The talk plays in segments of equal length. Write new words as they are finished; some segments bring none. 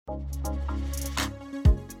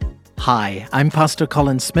Hi, I'm Pastor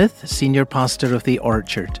Colin Smith, Senior Pastor of The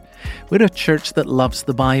Orchard. We're a church that loves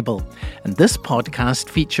the Bible, and this podcast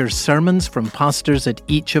features sermons from pastors at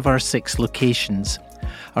each of our 6 locations.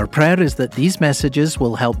 Our prayer is that these messages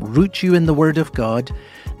will help root you in the Word of God,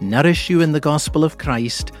 nourish you in the gospel of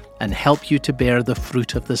Christ, and help you to bear the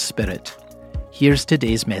fruit of the Spirit. Here's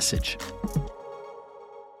today's message.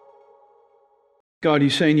 God, you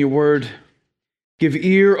say in your word, "Give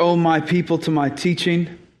ear, O my people, to my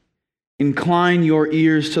teaching. Incline your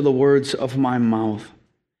ears to the words of my mouth."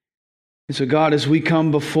 And so, God, as we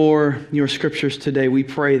come before your scriptures today, we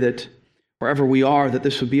pray that wherever we are, that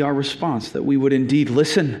this would be our response, that we would indeed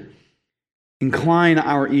listen, incline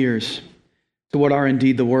our ears to what are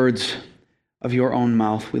indeed the words of your own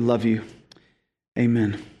mouth. We love you.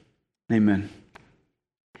 Amen. Amen.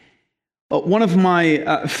 One of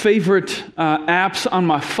my favorite apps on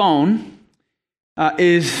my phone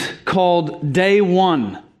is called Day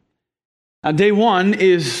One. Day One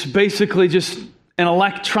is basically just an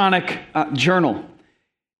electronic journal.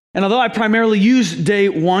 And although I primarily use Day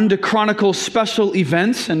One to chronicle special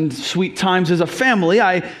events and sweet times as a family,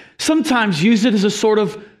 I sometimes use it as a sort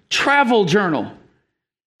of travel journal.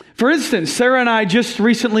 For instance, Sarah and I just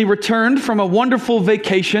recently returned from a wonderful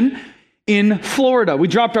vacation in Florida. We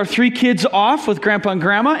dropped our 3 kids off with Grandpa and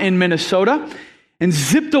Grandma in Minnesota and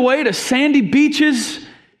zipped away to sandy beaches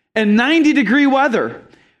and 90-degree weather,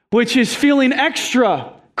 which is feeling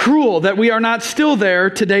extra cruel that we are not still there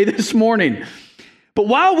today, this morning. But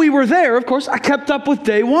while we were there, of course, I kept up with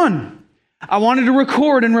Day One. I wanted to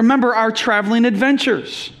record and remember our traveling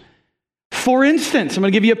adventures. For instance, I'm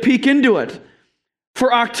going to give you a peek into it.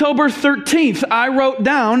 For October 13th, I wrote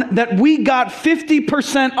down that we got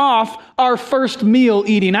 50% off our first meal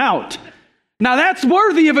eating out. Now that's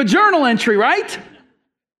worthy of a journal entry, right?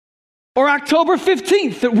 Or October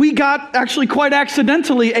 15th, that we got, actually quite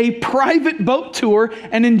accidentally, a private boat tour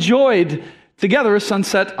and enjoyed together a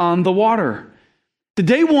sunset on the water. The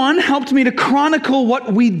Day One helped me to chronicle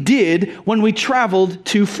what we did when we traveled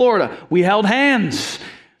to Florida. We held hands.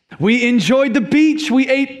 We enjoyed the beach. We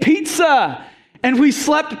ate pizza. And we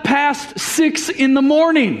slept past 6 in the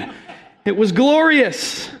morning. It was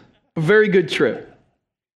glorious. A very good trip.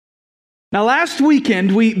 Now, last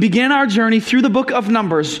weekend, we began our journey through the book of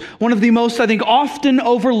Numbers, one of the most, I think, often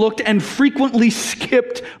overlooked and frequently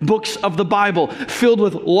skipped books of the Bible, filled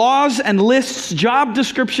with laws and lists, job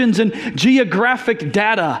descriptions, and geographic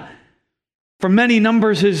data. For many,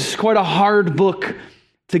 Numbers is quite a hard book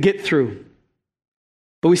to get through.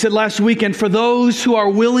 But we said last weekend, for those who are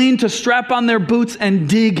willing to strap on their boots and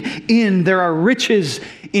dig in, there are riches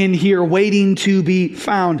in here waiting to be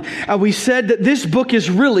found. We said that this book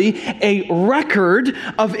is really a record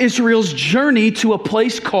of Israel's journey to a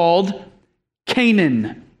place called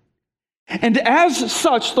Canaan. And as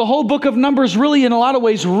such, the whole book of Numbers really in a lot of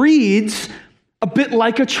ways reads a bit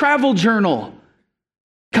like a travel journal.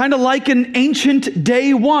 Kind of like an ancient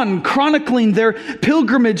Day One, chronicling their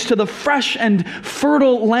pilgrimage to the fresh and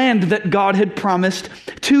fertile land that God had promised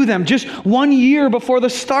to them. Just 1 year before the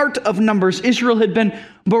start of Numbers, Israel had been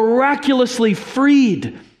miraculously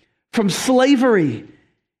freed from slavery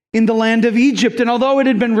in the land of Egypt. And although it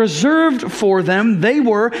had been reserved for them, they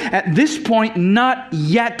were, at this point, not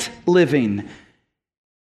yet living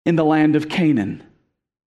in the land of Canaan.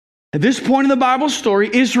 At this point in the Bible story,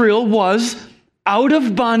 Israel was out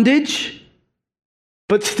of bondage,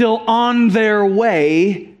 but still on their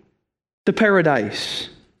way to paradise.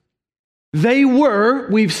 They were,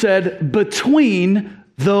 we've said, between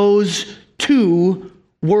those 2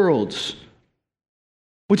 worlds,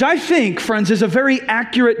 which I think, friends, is a very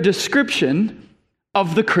accurate description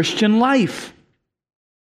of the Christian life.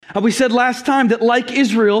 We said last time that like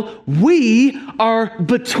Israel, we are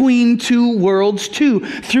between 2 worlds too.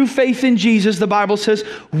 Through faith in Jesus, the Bible says,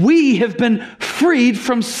 we have been freed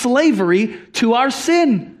from slavery to our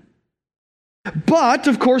sin. But,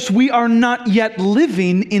 of course, we are not yet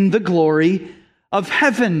living in the glory of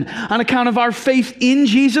heaven. On account of our faith in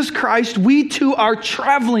Jesus Christ, we too are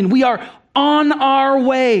traveling. We are on our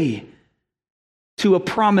way to a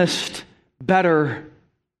promised better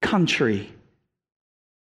country.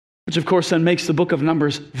 Which, of course, then makes the book of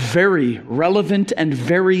Numbers very relevant and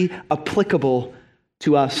very applicable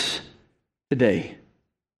to us today.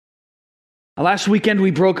 Last weekend,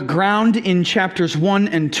 we broke ground in chapters 1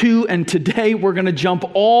 and 2, and today we're going to jump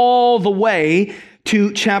all the way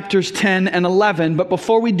to chapters 10 and 11. But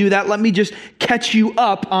before we do that, let me just catch you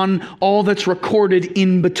up on all that's recorded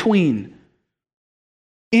in between.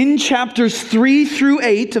 In chapters 3 through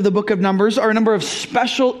 8 of the book of Numbers are a number of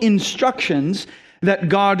special instructions that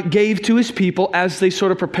God gave to his people as they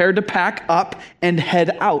sort of prepared to pack up and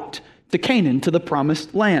head out to Canaan, to the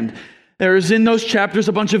promised land. There's in those chapters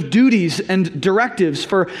a bunch of duties and directives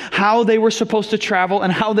for how they were supposed to travel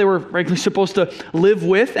and how they were frankly supposed to live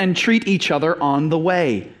with and treat each other on the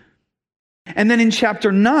way. And then in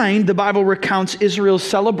chapter 9, the Bible recounts Israel's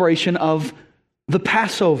celebration of the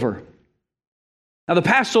Passover. Now, the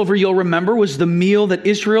Passover, you'll remember, was the meal that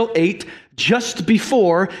Israel ate just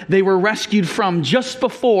before they were rescued from, just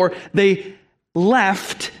before they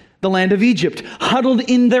left the land of Egypt, huddled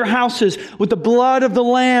in their houses with the blood of the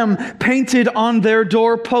Lamb painted on their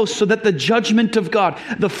doorposts so that the judgment of God,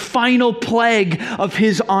 the final plague of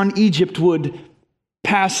his on Egypt, would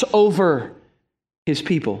pass over his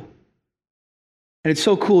people. And it's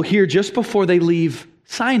so cool here, just before they leave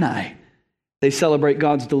Sinai, they celebrate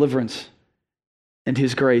God's deliverance and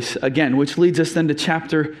his grace again, which leads us then to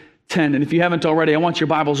chapter 10. And if you haven't already, I want your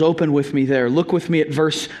Bibles open with me there. Look with me at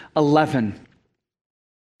verse 11.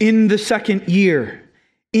 In the second year,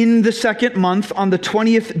 in the second month, on the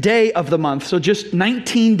 20th day of the month, so just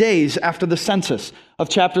 19 days after the census of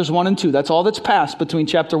chapters 1 and 2, that's all that's passed between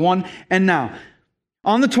chapter 1 and now.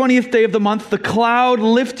 On the 20th day of the month, the cloud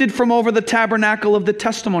lifted from over the tabernacle of the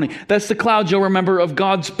testimony. That's the cloud, you'll remember, of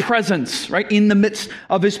God's presence, right, in the midst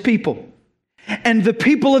of his people. And the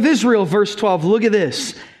people of Israel, verse 12, look at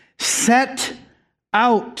this, set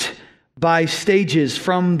out by stages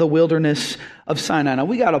from the wilderness of Sinai. Now,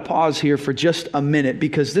 we got to pause here for just a minute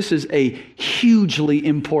because this is a hugely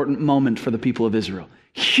important moment for the people of Israel.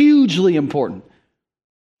 Hugely important.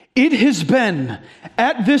 It has been,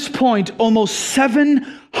 at this point, almost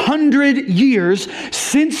 700 years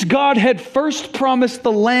since God had first promised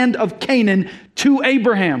the land of Canaan to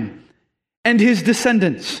Abraham and his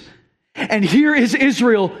descendants. And here is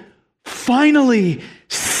Israel finally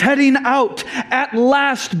setting out, at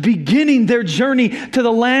last beginning their journey to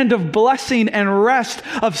the land of blessing and rest,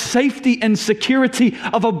 of safety and security,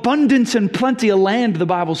 of abundance and plenty, a land, the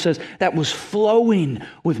Bible says, that was flowing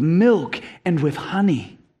with milk and with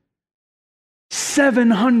honey.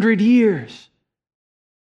 700 years.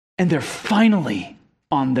 And they're finally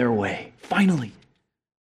on their way. Finally.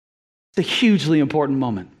 It's a hugely important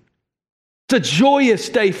moment. It's a joyous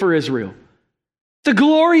day for Israel. It's a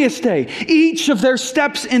glorious day. Each of their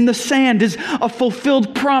steps in the sand is a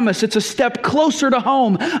fulfilled promise. It's a step closer to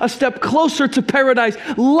home, a step closer to paradise.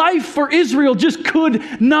 Life for Israel just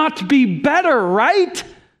could not be better, right?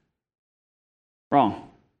 Wrong.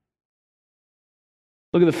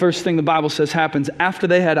 Look at the first thing the Bible says happens after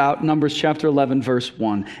they head out, Numbers chapter 11, verse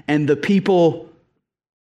 1. And the people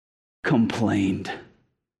complained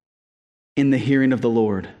in the hearing of the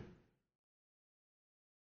Lord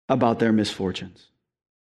about their misfortunes.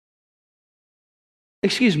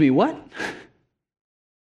 Excuse me, what?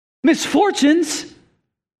 Misfortunes?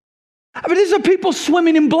 I mean, these are people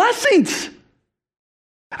swimming in blessings.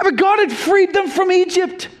 I mean, God had freed them from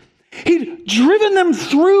Egypt. He'd driven them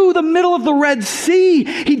through the middle of the Red Sea.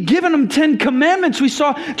 He'd given them 10 commandments. We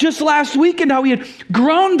saw just last weekend how he had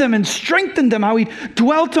grown them and strengthened them, how he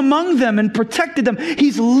dwelt among them and protected them.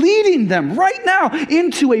 He's leading them right now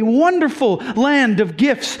into a wonderful land of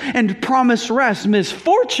gifts and promised rest.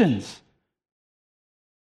 Misfortunes.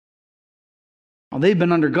 Well, they've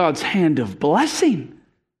been under God's hand of blessing.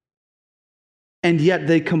 And yet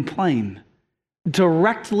they complain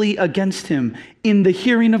directly against him in the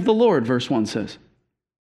hearing of the Lord, verse 1 says,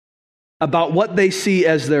 about what they see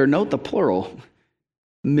as their, note the plural,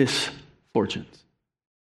 misfortunes.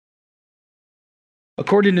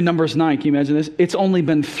 According to Numbers 9, can you imagine this? It's only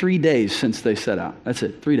been 3 days since they set out. That's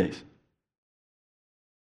it, 3 days.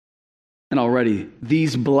 And already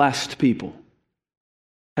these blessed people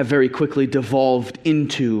have very quickly devolved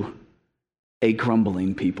into a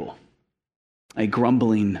grumbling people. A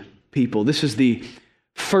grumbling people. This is the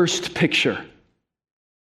first picture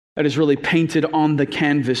that is really painted on the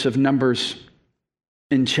canvas of Numbers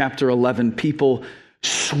in chapter 11. People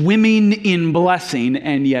swimming in blessing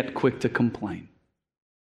and yet quick to complain.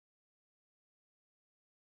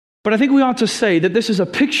 But I think we ought to say that this is a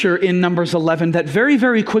picture in Numbers 11 that very,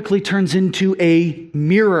 very quickly turns into a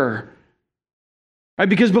mirror. Right?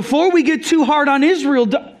 Because before we get too hard on Israel,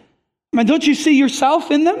 don't you see yourself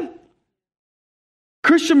in them?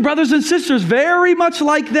 Christian brothers and sisters, very much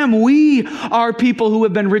like them, we are people who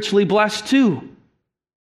have been richly blessed too.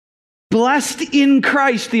 Blessed in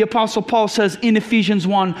Christ, the Apostle Paul says in Ephesians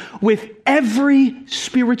 1, with every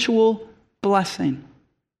spiritual blessing.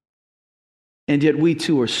 And yet we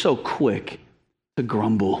too are so quick to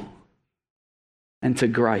grumble and to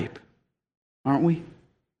gripe, aren't we?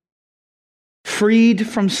 Freed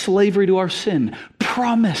from slavery to our sin,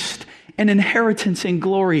 promised an inheritance in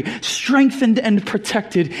glory, strengthened and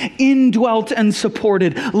protected, indwelt and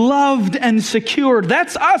supported, loved and secured.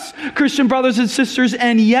 That's us, Christian brothers and sisters,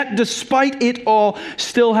 and yet despite it all,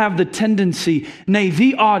 still have the tendency, nay,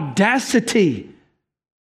 the audacity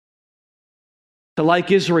to,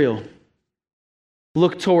 like Israel,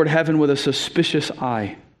 look toward heaven with a suspicious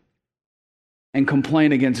eye and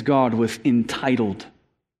complain against God with entitled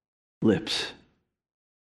lips.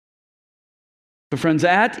 But friends,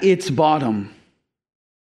 at its bottom,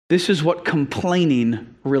 this is what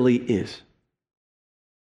complaining really is.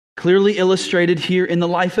 Clearly illustrated here in the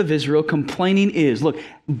life of Israel, complaining is, look,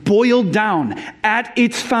 boiled down at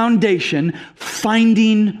its foundation,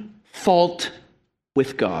 finding fault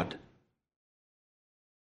with God.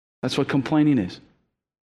 That's what complaining is.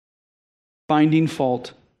 Finding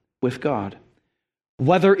fault with God.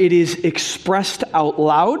 Whether it is expressed out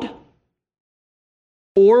loud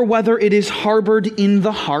or whether it is harbored in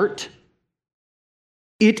the heart,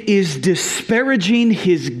 it is disparaging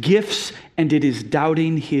his gifts and it is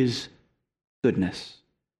doubting his goodness.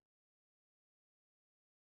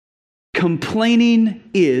 Complaining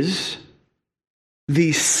is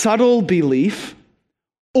the subtle belief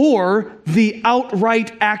or the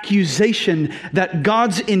outright accusation that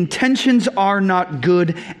God's intentions are not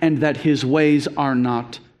good and that his ways are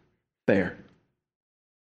not fair.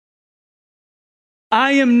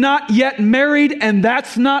 I am not yet married, and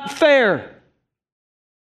that's not fair.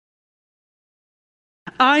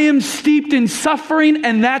 I am steeped in suffering,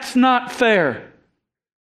 and that's not fair.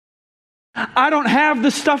 I don't have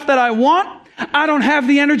the stuff that I want. I don't have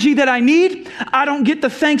the energy that I need. I don't get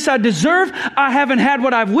the thanks I deserve. I haven't had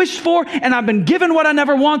what I've wished for, and I've been given what I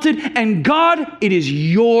never wanted. And God, it is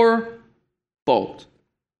your fault.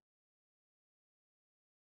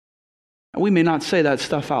 We may not say that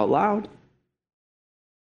stuff out loud,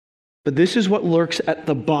 but this is what lurks at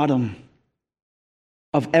the bottom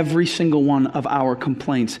of every single one of our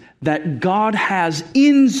complaints, that God has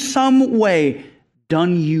in some way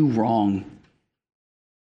done you wrong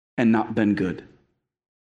and not been good.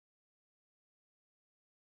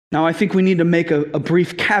 Now, I think we need to make a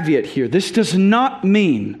brief caveat here. This does not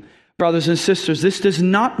mean, brothers and sisters, this does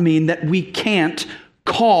not mean that we can't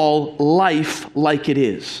call life like it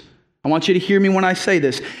is. I want you to hear me when I say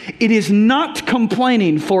this. It is not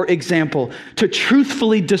complaining, for example, to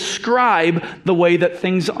truthfully describe the way that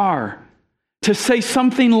things are. To say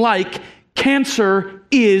something like, cancer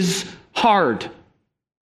is hard.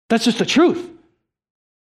 That's just the truth.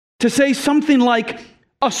 To say something like,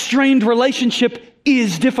 a strained relationship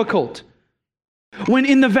is difficult. When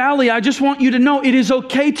in the valley, I just want you to know it is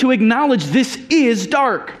okay to acknowledge this is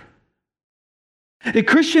dark. The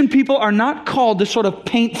Christian people are not called to sort of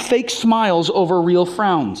paint fake smiles over real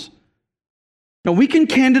frowns. Now, we can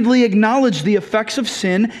candidly acknowledge the effects of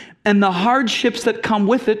sin and the hardships that come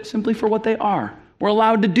with it simply for what they are. We're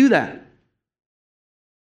allowed to do that.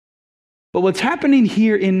 But what's happening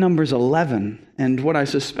here in Numbers 11, and what I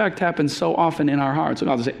suspect happens so often in our hearts,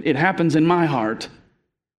 and I'll just say, it happens in my heart,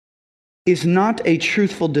 is not a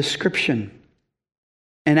truthful description,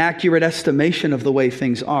 an accurate estimation of the way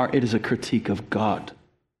things are. It is a critique of God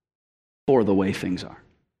for the way things are.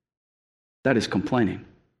 That is complaining.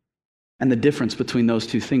 And the difference between those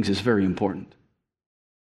two things is very important.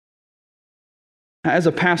 As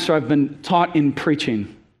a pastor, I've been taught in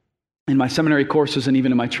preaching, in my seminary courses and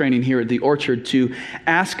even in my training here at the Orchard, to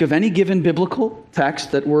ask of any given biblical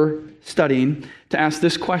text that we're studying, to ask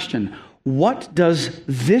this question: what does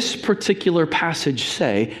this particular passage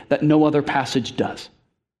say that no other passage does?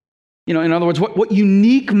 You know, in other words, what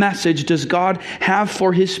unique message does God have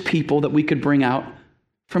for his people that we could bring out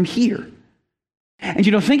from here? And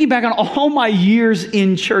you know, thinking back on all my years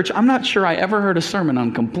in church, I'm not sure I ever heard a sermon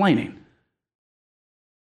on complaining.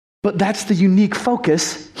 But that's the unique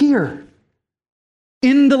focus here.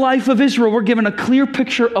 In the life of Israel, we're given a clear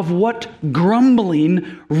picture of what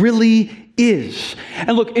grumbling really is.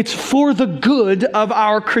 And look, it's for the good of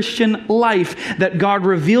our Christian life that God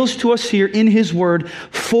reveals to us here in his word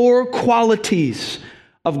 4 qualities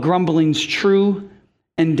of grumbling's true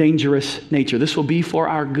and dangerous nature. This will be for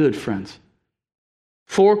our good, friends.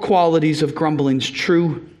 4 qualities of grumbling's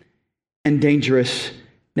true and dangerous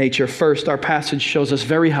nature. First, our passage shows us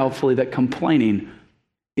very helpfully that complaining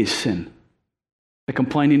is sin. That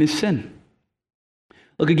complaining is sin.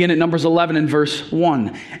 Look again at Numbers 11 and verse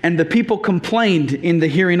 1. And the people complained in the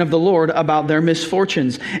hearing of the Lord about their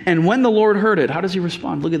misfortunes. And when the Lord heard it, how does he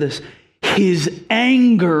respond? Look at this. His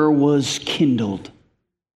anger was kindled.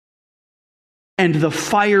 And the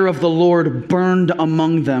fire of the Lord burned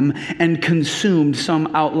among them and consumed some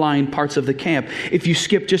outlying parts of the camp. If you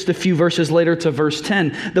skip just a few verses later to verse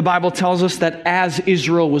 10, the Bible tells us that as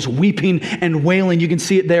Israel was weeping and wailing, you can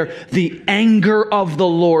see it there, the anger of the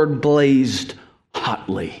Lord blazed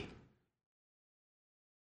hotly.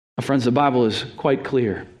 Now, friends, the Bible is quite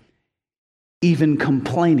clear. Even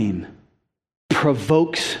complaining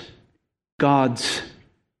provokes God's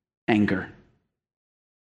anger.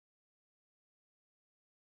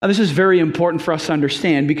 Now, this is very important for us to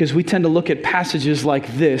understand because we tend to look at passages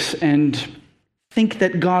like this and think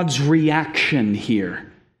that God's reaction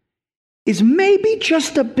here is maybe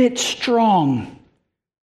just a bit strong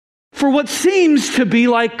for what seems to be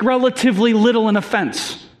like relatively little an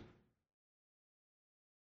offense.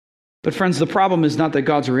 But friends, the problem is not that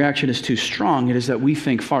God's reaction is too strong, it is that we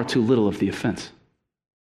think far too little of the offense.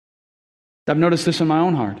 I've noticed this in my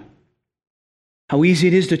own heart. How easy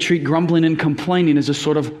it is to treat grumbling and complaining as a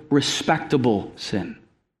sort of respectable sin.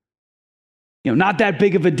 Not that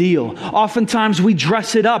big of a deal. Oftentimes we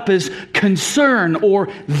dress it up as concern or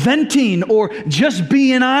venting or just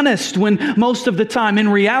being honest when most of the time, in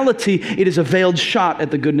reality, it is a veiled shot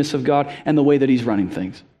at the goodness of God and the way that He's running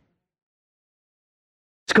things.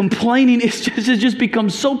 Complaining has just become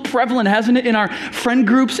so prevalent, hasn't it, in our friend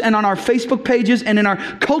groups and on our Facebook pages and in our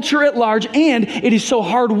culture at large, and it is so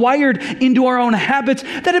hardwired into our own habits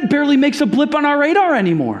that it barely makes a blip on our radar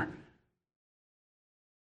anymore.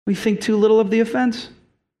 We think too little of the offense.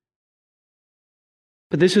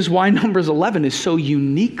 But this is why Numbers 11 is so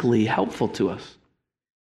uniquely helpful to us.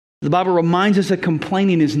 The Bible reminds us that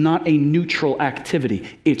complaining is not a neutral activity.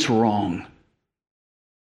 It's wrong.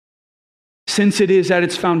 Since it is at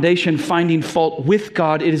its foundation finding fault with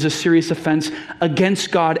God, it is a serious offense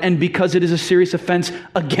against God. And because it is a serious offense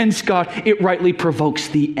against God, it rightly provokes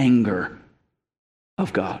the anger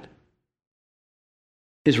of God.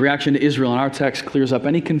 His reaction to Israel in our text clears up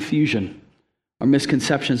any confusion or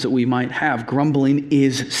misconceptions that we might have. Grumbling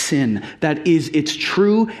is sin. That is its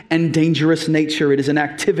true and dangerous nature. It is an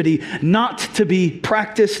activity not to be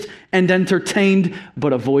practiced and entertained,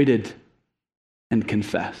 but avoided and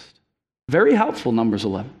confessed. Very helpful, Numbers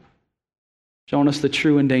 11. Showing us the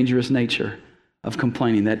true and dangerous nature of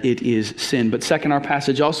complaining, that it is sin. But second, our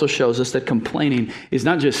passage also shows us that complaining is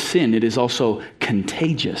not just sin, it is also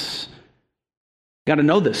contagious. Got to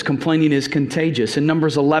know this. Complaining is contagious. In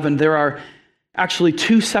Numbers 11, there are actually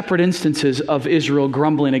two separate instances of Israel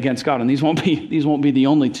grumbling against God. And these won't be the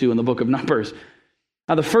only two in the book of Numbers.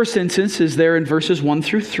 Now, the first instance is there in verses 1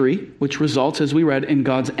 through 3, which results, as we read, in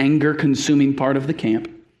God's anger consuming part of the camp.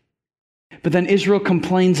 But then Israel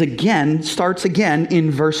complains again, starts again in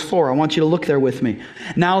verse 4. I want you to look there with me.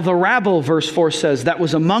 Now the rabble, verse 4 says, that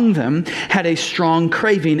was among them had a strong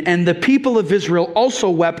craving, and the people of Israel also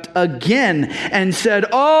wept again and said,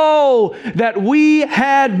 oh, that we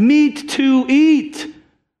had meat to eat.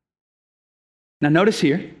 Now notice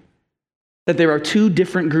here that there are two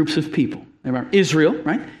different groups of people. There are Israel,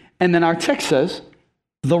 right? And then our text says,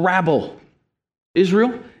 the rabble.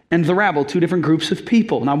 Israel and the rabble, two different groups of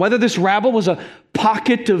people. Now, whether this rabble was a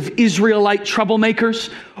pocket of Israelite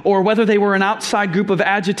troublemakers or whether they were an outside group of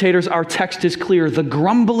agitators, our text is clear. The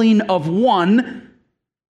grumbling of one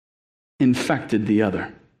infected the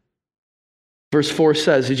other. Verse 4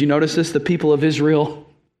 says, did you notice this? The people of Israel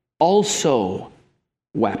also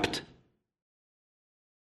wept.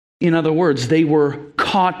 In other words, they were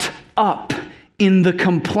caught up in the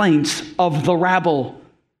complaints of the rabble,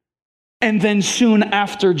 and then soon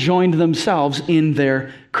after joined themselves in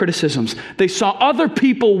their criticisms. They saw other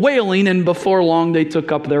people wailing, and before long they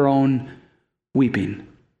took up their own weeping.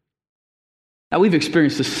 Now, we've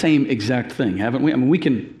experienced the same exact thing, haven't we? I mean, we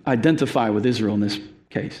can identify with Israel in this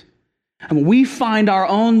case. I mean, we find our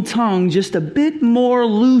own tongue just a bit more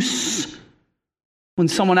loose when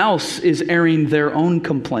someone else is airing their own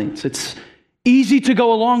complaints. It's easy to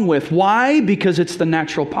go along with. Why? Because it's the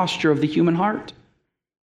natural posture of the human heart.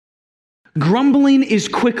 Grumbling is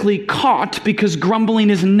quickly caught because grumbling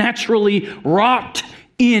is naturally wrought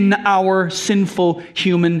in our sinful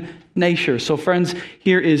human nature. So friends,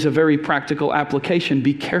 here is a very practical application.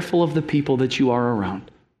 Be careful of the people that you are around.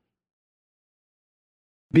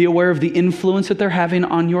 Be aware of the influence that they're having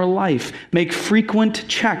on your life. Make frequent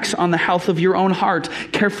checks on the health of your own heart.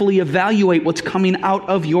 Carefully evaluate what's coming out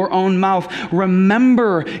of your own mouth.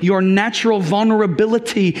 Remember your natural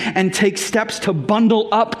vulnerability and take steps to bundle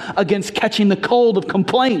up against catching the cold of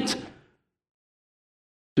complaint.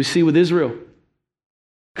 We see with Israel,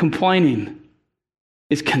 complaining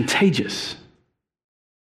is contagious.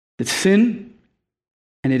 It's sin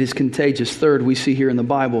and it is contagious. Third, we see here in the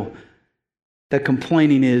Bible that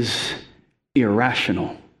complaining is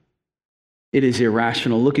irrational. It is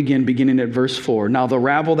irrational. Look again, beginning at verse 4. Now the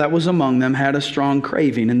rabble that was among them had a strong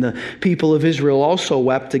craving, and the people of Israel also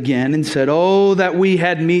wept again and said, "Oh, that we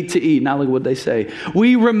had meat to eat." Now look what they say.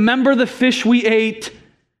 "We remember the fish we ate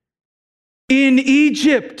in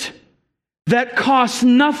Egypt that cost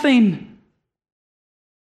nothing."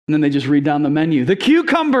 And then they just read down the menu. The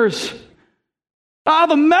cucumbers,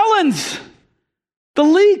 the melons, the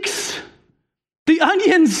leeks, the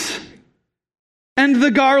onions, and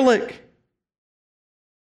the garlic.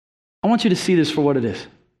 I want you to see this for what it is.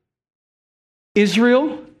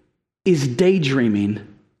 Israel is daydreaming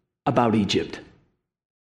about Egypt.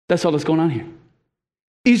 That's all that's going on here.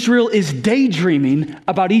 Israel is daydreaming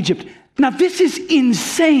about Egypt. Now, this is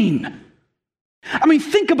insane. I mean,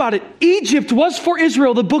 think about it. Egypt was for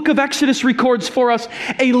Israel, the book of Exodus records for us,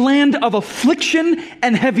 a land of affliction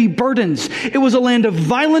and heavy burdens. It was a land of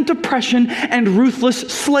violent oppression and ruthless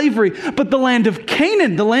slavery. But the land of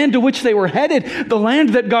Canaan, the land to which they were headed, the land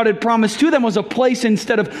that God had promised to them, was a place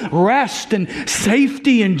instead of rest and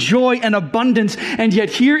safety and joy and abundance. And yet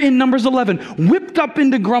here in Numbers 11, whipped up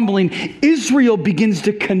into grumbling, Israel begins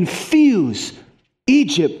to confuse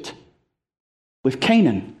Egypt with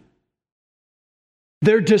Canaan.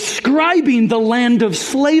 They're describing the land of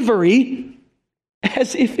slavery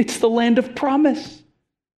as if it's the land of promise.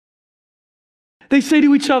 They say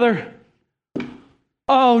to each other,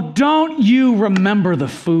 "Oh, don't you remember the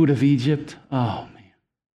food of Egypt?" Oh, man.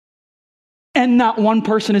 And not one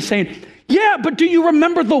person is saying, "Yeah, but do you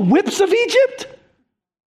remember the whips of Egypt?"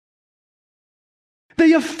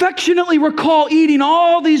 They affectionately recall eating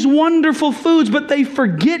all these wonderful foods, but they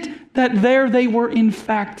forget that there they were in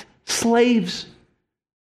fact slaves.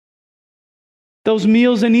 Those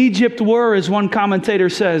meals in Egypt were, as one commentator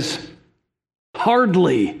says,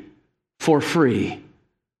 hardly for free.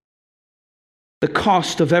 The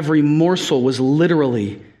cost of every morsel was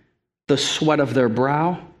literally the sweat of their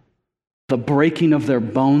brow, the breaking of their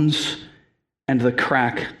bones, and the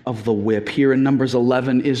crack of the whip. Here in Numbers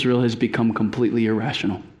 11, Israel has become completely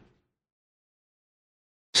irrational.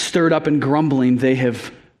 Stirred up and grumbling, they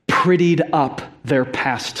have prettied up their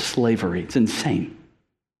past slavery. It's insane.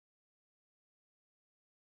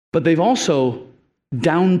 But they've also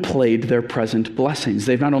downplayed their present blessings.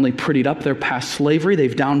 They've not only prettied up their past slavery,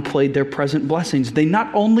 they've downplayed their present blessings. They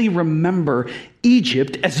not only remember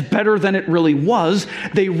Egypt as better than it really was,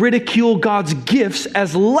 they ridicule God's gifts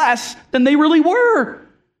as less than they really were.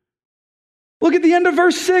 Look at the end of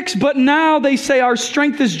verse 6. But now they say our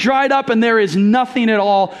strength is dried up and there is nothing at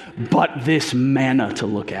all but this manna to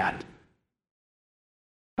look at.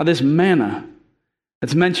 Now this manna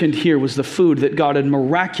that's mentioned here was the food that God had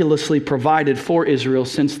miraculously provided for Israel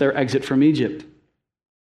since their exit from Egypt.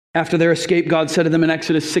 After their escape, God said to them in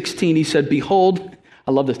Exodus 16, he said, "Behold,"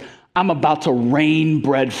 I love this, "I'm about to rain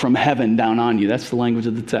bread from heaven down on you." That's the language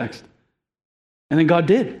of the text. And then God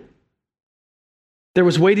did. There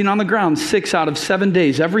was waiting on the ground 6 out of 7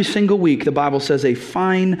 days, every single week, the Bible says, a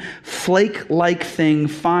fine flake-like thing,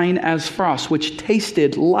 fine as frost, which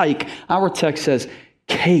tasted like, our text says,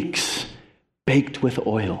 cakes baked with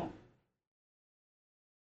oil.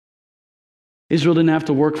 Israel didn't have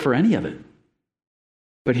to work for any of it.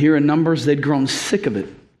 But here in Numbers, they'd grown sick of it.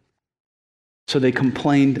 So they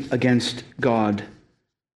complained against God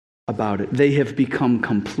about it. They have become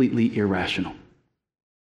completely irrational.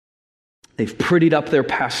 They've prettied up their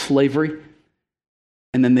past slavery,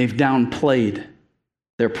 and then they've downplayed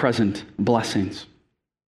their present blessings.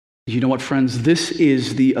 You know what, friends? This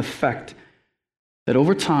is the effect that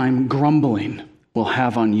over time, grumbling will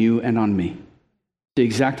have on you and on me. The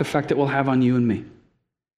exact effect it will have on you and me.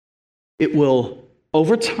 It will,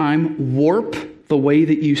 over time, warp the way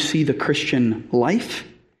that you see the Christian life,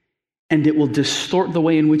 and it will distort the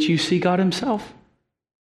way in which you see God himself.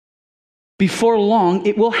 Before long,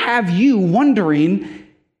 it will have you wondering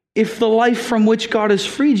if the life from which God has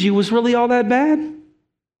freed you was really all that bad.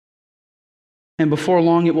 And before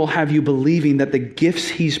long, it will have you believing that the gifts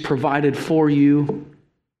he's provided for you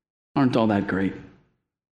aren't all that great.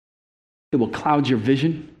 It will cloud your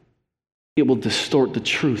vision. It will distort the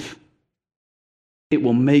truth. It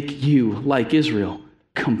will make you, like Israel,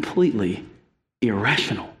 completely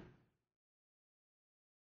irrational.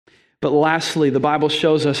 But lastly, the Bible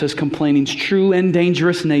shows us as complaining's true and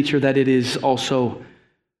dangerous nature that it is also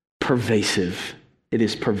pervasive. It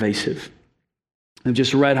is pervasive. I've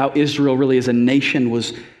just read how Israel really as a nation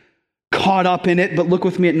was caught up in it, but look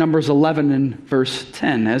with me at Numbers 11 and verse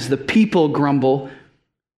 10. As the people grumble,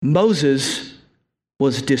 Moses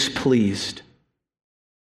was displeased.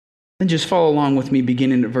 And just follow along with me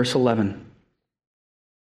beginning at verse 11.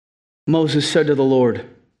 Moses said to the Lord,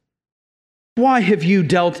 Why have you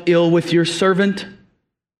dealt ill with your servant?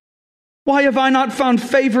 Why have I not found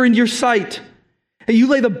favor in your sight? And you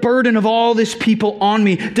lay the burden of all this people on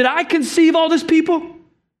me. Did I conceive all this people?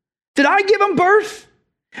 Did I give them birth?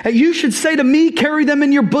 And you should say to me, carry them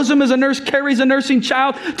in your bosom as a nurse carries a nursing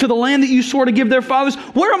child to the land that you swore to give their fathers.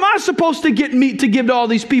 Where am I supposed to get meat to give to all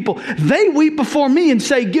these people? They weep before me and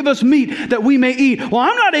say, give us meat that we may eat. Well,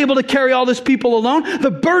 I'm not able to carry all this people alone.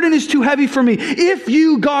 The burden is too heavy for me. If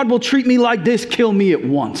you, God, will treat me like this, kill me at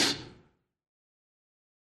once.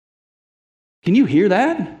 Can you hear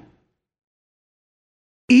that?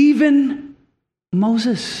 Even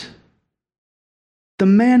Moses, the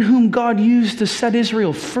man whom God used to set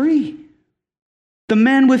Israel free, the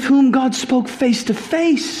man with whom God spoke face to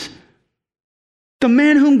face, the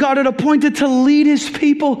man whom God had appointed to lead his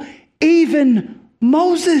people, even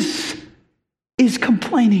Moses is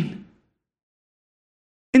complaining.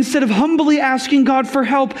 Instead of humbly asking God for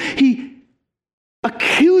help, he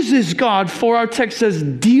accuses God, for our text says,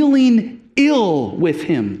 dealing ill with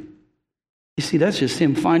him. You see, that's just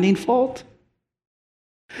him finding fault.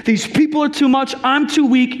 These people are too much. I'm too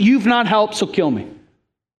weak. You've not helped, so kill me.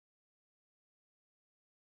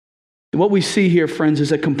 What we see here, friends, is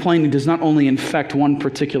that complaining does not only infect one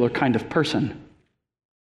particular kind of person.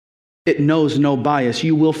 It knows no bias.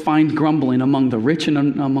 You will find grumbling among the rich and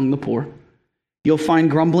among the poor. You'll find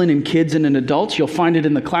grumbling in kids and in adults. You'll find it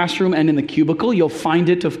in the classroom and in the cubicle. You'll find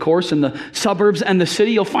it, of course, in the suburbs and the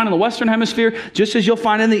city. You'll find it in the Western Hemisphere, just as you'll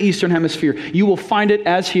find it in the Eastern Hemisphere. You will find it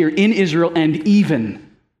as here in Israel and even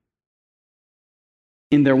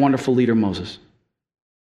in their wonderful leader, Moses.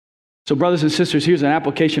 So, brothers and sisters, here's an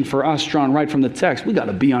application for us drawn right from the text. We got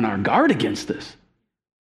to be on our guard against this.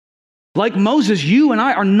 Like Moses, you and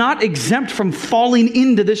I are not exempt from falling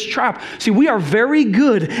into this trap. See, we are very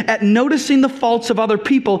good at noticing the faults of other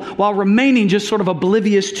people while remaining just sort of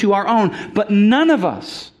oblivious to our own. But none of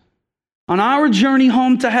us on our journey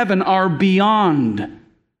home to heaven are beyond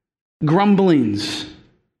grumbling's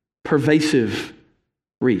pervasive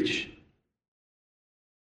reach.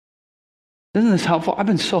 Isn't this helpful? I've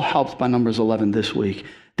been so helped by Numbers 11 this week.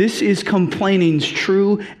 This is complaining's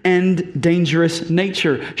true and dangerous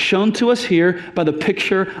nature, shown to us here by the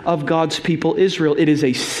picture of God's people Israel. It is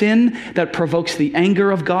a sin that provokes the anger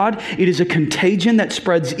of God. It is a contagion that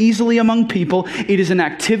spreads easily among people. It is an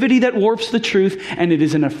activity that warps the truth, and it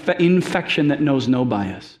is an infection that knows no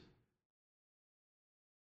bias.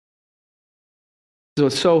 So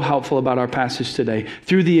what's so helpful about our passage today,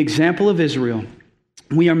 through the example of Israel,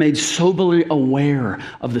 we are made soberly aware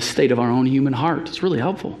of the state of our own human heart. It's really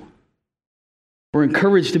helpful. We're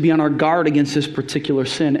encouraged to be on our guard against this particular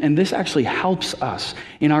sin, and this actually helps us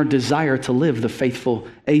in our desire to live a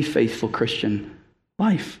faithful Christian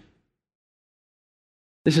life.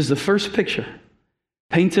 This is the first picture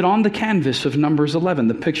painted on the canvas of Numbers 11,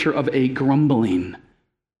 the picture of a grumbling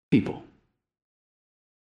people.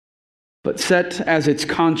 But set as its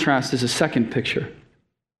contrast is a second picture,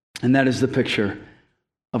 and that is the picture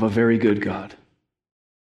of a very good God.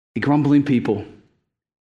 A grumbling people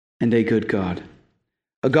and a good God.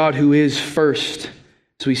 A God who is first,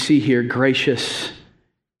 as we see here, gracious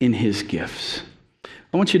in his gifts.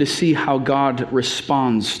 I want you to see how God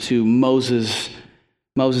responds to Moses'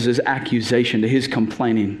 accusation, to his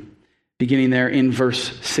complaining, beginning there in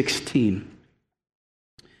verse 16.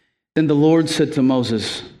 Then the Lord said to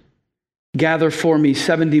Moses, "Gather for me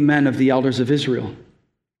 70 men of the elders of Israel,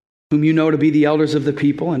 whom you know to be the elders of the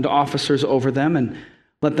people and officers over them, and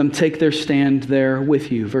let them take their stand there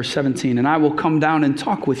with you." Verse 17, "And I will come down and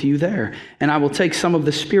talk with you there, and I will take some of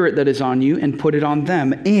the spirit that is on you and put it on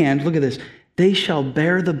them. And," look at this, "they shall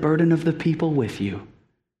bear the burden of the people with you,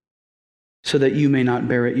 so that you may not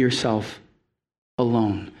bear it yourself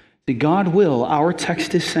alone." See, God will, our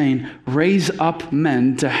text is saying, raise up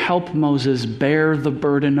men to help Moses bear the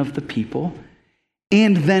burden of the people.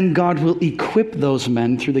 And then God will equip those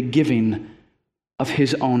men through the giving of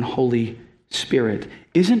his own Holy Spirit.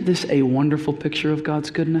 Isn't this a wonderful picture of God's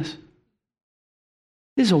goodness?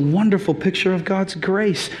 It is a wonderful picture of God's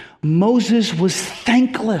grace. Moses was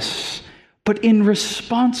thankless, but in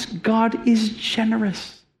response, God is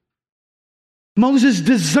generous. Moses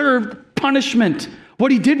deserved punishment.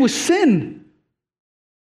 What he did was sin.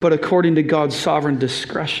 But according to God's sovereign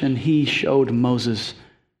discretion, he showed Moses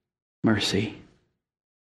mercy,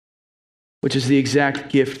 which is the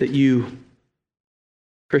exact gift that you,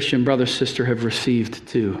 Christian brother, sister, have received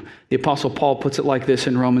too. The Apostle Paul puts it like this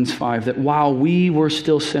in Romans 5, that while we were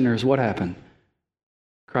still sinners, what happened?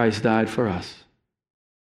 Christ died for us.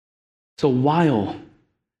 So while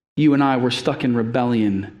you and I were stuck in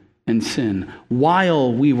rebellion and sin,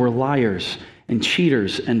 while we were liars and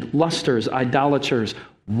cheaters and lusters, idolaters,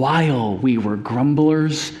 while we were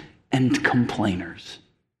grumblers and complainers.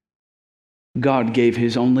 God gave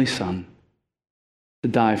his only Son to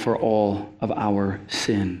die for all of our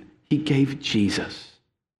sin. He gave Jesus,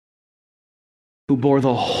 who bore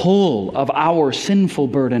the whole of our sinful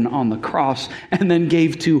burden on the cross and then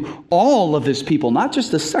gave to all of his people, not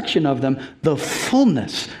just a section of them, the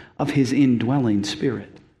fullness of his indwelling Spirit.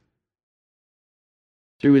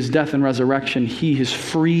 Through his death and resurrection, he has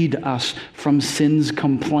freed us from sin's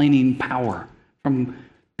complaining power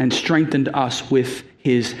and strengthened us with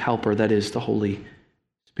his helper, that is the Holy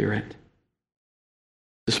Spirit.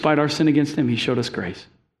 Despite our sin against him, he showed us grace.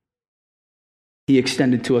 He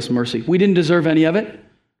extended to us mercy. We didn't deserve any of it,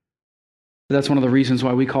 but that's one of the reasons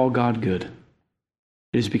why we call God good.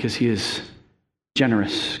 It is because he is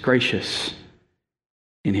generous, gracious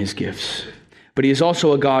in his gifts. But he is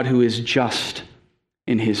also a God who is just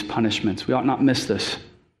in his punishments. We ought not miss this.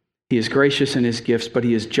 He is gracious in his gifts, but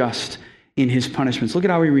he is just in his punishments. Look at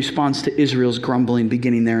how he responds to Israel's grumbling,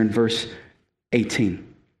 beginning there in verse 18.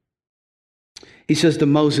 He says to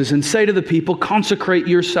Moses, "And say to the people, consecrate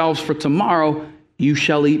yourselves, for tomorrow you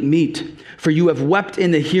shall eat meat. For you have wept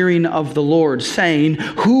in the hearing of the Lord, saying,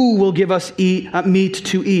 who will give us meat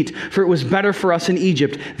to eat? For it was better for us in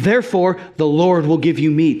Egypt. Therefore, the Lord will give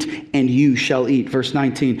you meat, and you shall eat." Verse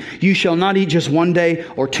 19, "You shall not eat just 1 day,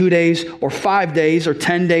 or 2 days, or 5 days, or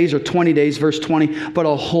 10 days, or 20 days," verse 20, "but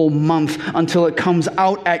a whole month, until it comes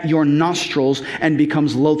out at your nostrils and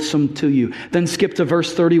becomes loathsome to you." Then skip to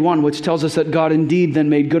verse 31, which tells us that God indeed then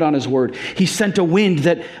made good on his word. He sent a wind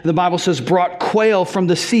that, the Bible says, brought quail from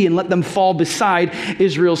the sea and let them fall beside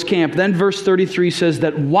Israel's camp. Then verse 33 says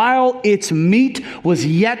that while its meat was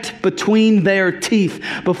yet between their teeth,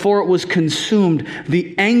 before it was consumed,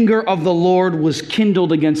 the anger of the Lord was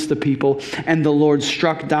kindled against the people, and the Lord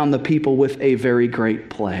struck down the people with a very great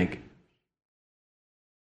plague.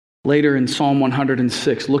 Later in Psalm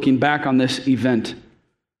 106, looking back on this event,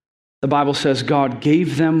 the Bible says God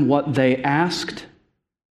gave them what they asked,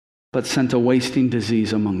 but sent a wasting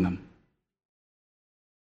disease among them.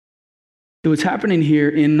 What's happening here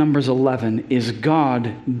in Numbers 11 is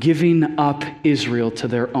God giving up Israel to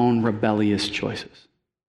their own rebellious choices.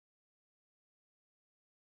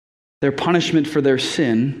 Their punishment for their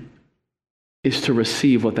sin is to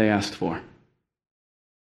receive what they asked for.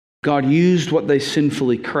 God used what they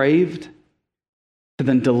sinfully craved to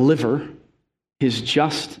then deliver his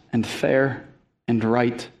just and fair and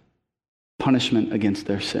right punishment against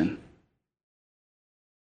their sin.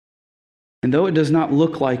 And though it does not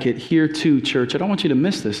look like it, here too, church, I don't want you to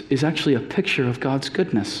miss this, is actually a picture of God's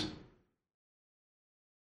goodness.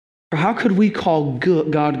 For how could we call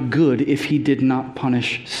God good if he did not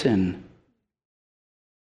punish sin?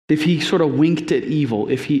 If he sort of winked at evil,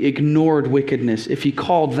 if he ignored wickedness, if he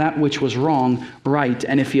called that which was wrong right,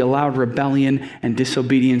 and if he allowed rebellion and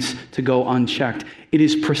disobedience to go unchecked? It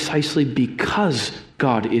is precisely because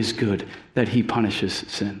God is good that he punishes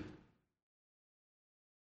sin.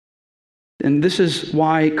 And this is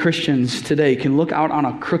why Christians today can look out on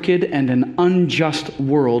a crooked and an unjust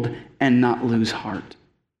world and not lose heart.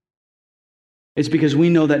 It's because we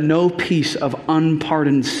know that no piece of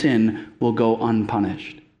unpardoned sin will go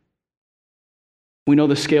unpunished. We know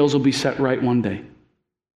the scales will be set right one day.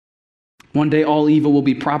 One day all evil will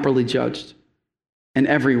be properly judged, and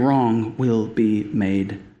every wrong will be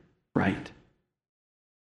made right.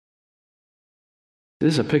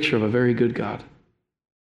 This is a picture of a very good God.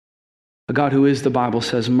 A God who is, the Bible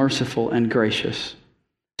says, merciful and gracious,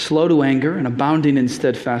 slow to anger and abounding in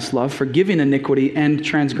steadfast love, forgiving iniquity and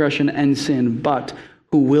transgression and sin, but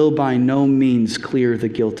who will by no means clear the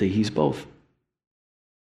guilty. He's both.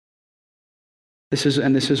 This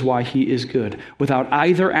is why he is good. Without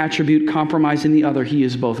either attribute compromising the other, he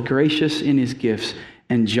is both gracious in his gifts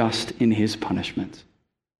and just in his punishments.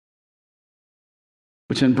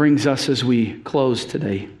 Which then brings us, as we close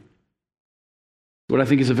today, what I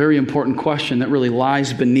think is a very important question that really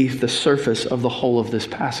lies beneath the surface of the whole of this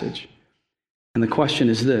passage. And the question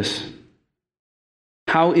is this: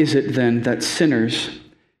 how is it then that sinners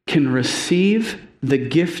can receive the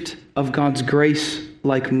gift of God's grace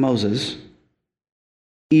like Moses,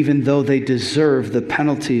 even though they deserve the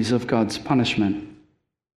penalties of God's punishment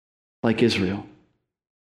like Israel?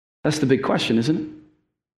 That's the big question, isn't it?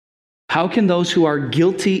 How can those who are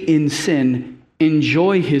guilty in sin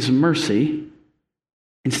enjoy his mercy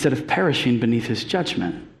instead of perishing beneath his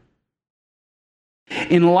judgment?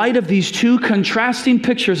 In light of these two contrasting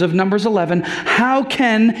pictures of Numbers 11, how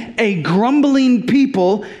can a grumbling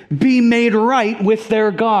people be made right with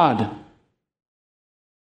their God?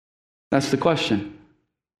 That's the question.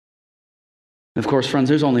 Of course, friends,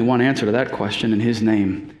 there's only one answer to that question, and his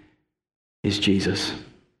name is Jesus.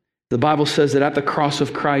 The Bible says that at the cross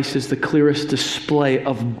of Christ is the clearest display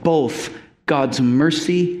of both God's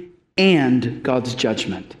mercy and God's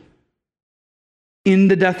judgment. In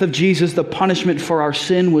the death of Jesus, the punishment for our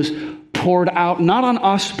sin was poured out, not on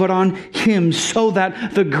us, but on him, so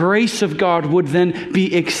that the grace of God would then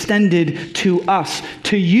be extended to us,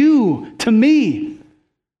 to you, to me.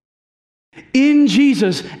 In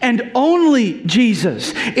Jesus, and only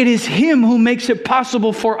Jesus, it is him who makes it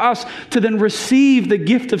possible for us to then receive the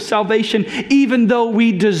gift of salvation, even though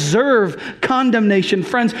we deserve condemnation.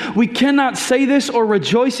 Friends, we cannot say this or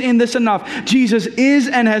rejoice in this enough. Jesus is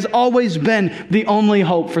and has always been the only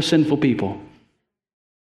hope for sinful people.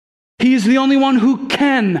 He is the only one who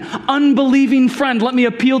can. Unbelieving friend, let me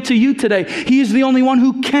appeal to you today. He is the only one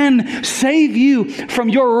who can save you from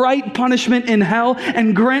your right punishment in hell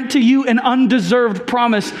and grant to you an undeserved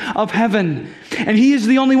promise of heaven. And he is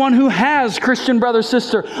the only one who has, Christian brother,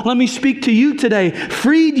 sister, let me speak to you today,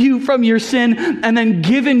 freed you from your sin and then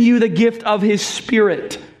given you the gift of his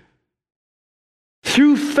Spirit.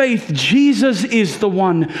 Through faith, Jesus is the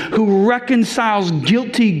one who reconciles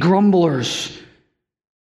guilty grumblers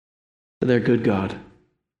to their good God.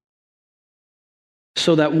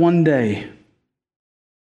 So that one day,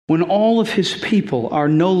 when all of his people are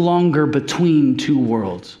no longer between two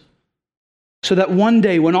worlds, so that one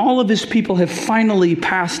day when all of his people have finally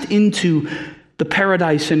passed into the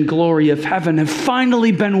paradise and glory of heaven, have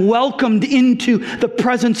finally been welcomed into the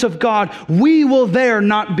presence of God, we will there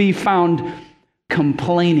not be found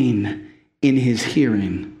complaining in his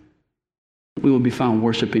hearing. We will be found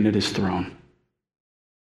worshiping at his throne.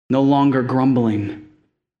 No longer grumbling,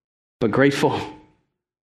 but grateful.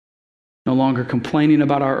 No longer complaining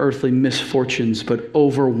about our earthly misfortunes, but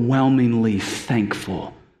overwhelmingly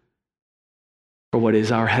thankful for what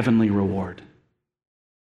is our heavenly reward.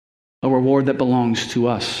 A reward that belongs to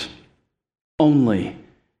us only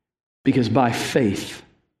because by faith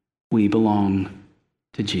we belong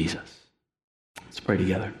to Jesus. Let's pray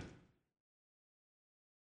together.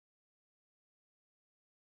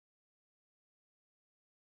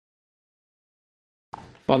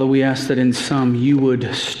 Father, we ask that in some you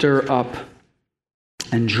would stir up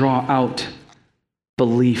and draw out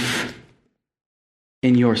belief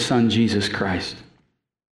in your Son, Jesus Christ,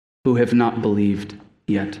 who have not believed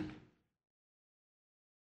yet.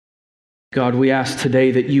 God, we ask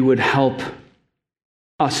today that you would help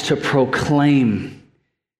us to proclaim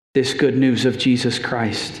this good news of Jesus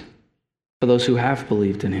Christ for those who have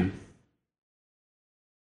believed in him.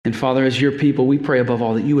 And Father, as your people, we pray above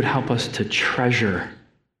all that you would help us to treasure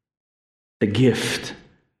the gift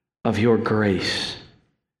of your grace,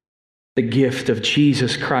 the gift of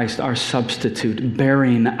Jesus Christ, our substitute,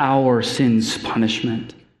 bearing our sins'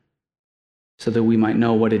 punishment, so that we might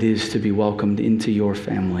know what it is to be welcomed into your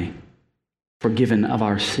family, forgiven of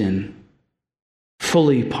our sin,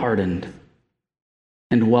 fully pardoned,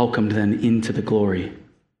 and welcomed then into the glory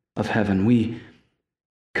of heaven. We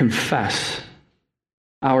confess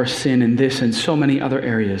our sin in this and so many other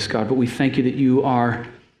areas, God, but we thank you that you are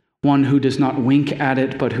one who does not wink at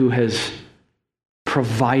it, but who has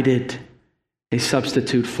provided a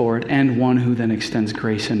substitute for it, and one who then extends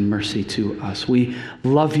grace and mercy to us. We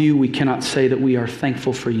love you. We cannot say that we are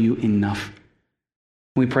thankful for you enough.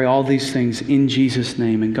 We pray all these things in Jesus'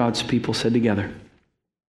 name, and God's people said together,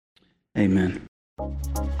 amen.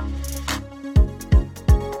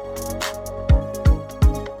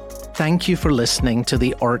 Thank you for listening to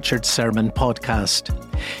the Orchard Sermon Podcast.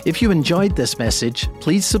 If you enjoyed this message,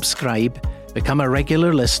 please subscribe, become a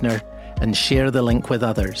regular listener, and share the link with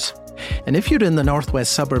others. And if you're in the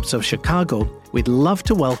northwest suburbs of Chicago, we'd love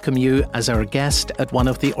to welcome you as our guest at one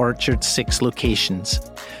of the Orchard's 6 locations.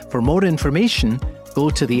 For more information, go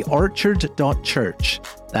to theorchard.church.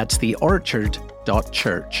 That's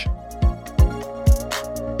theorchard.church.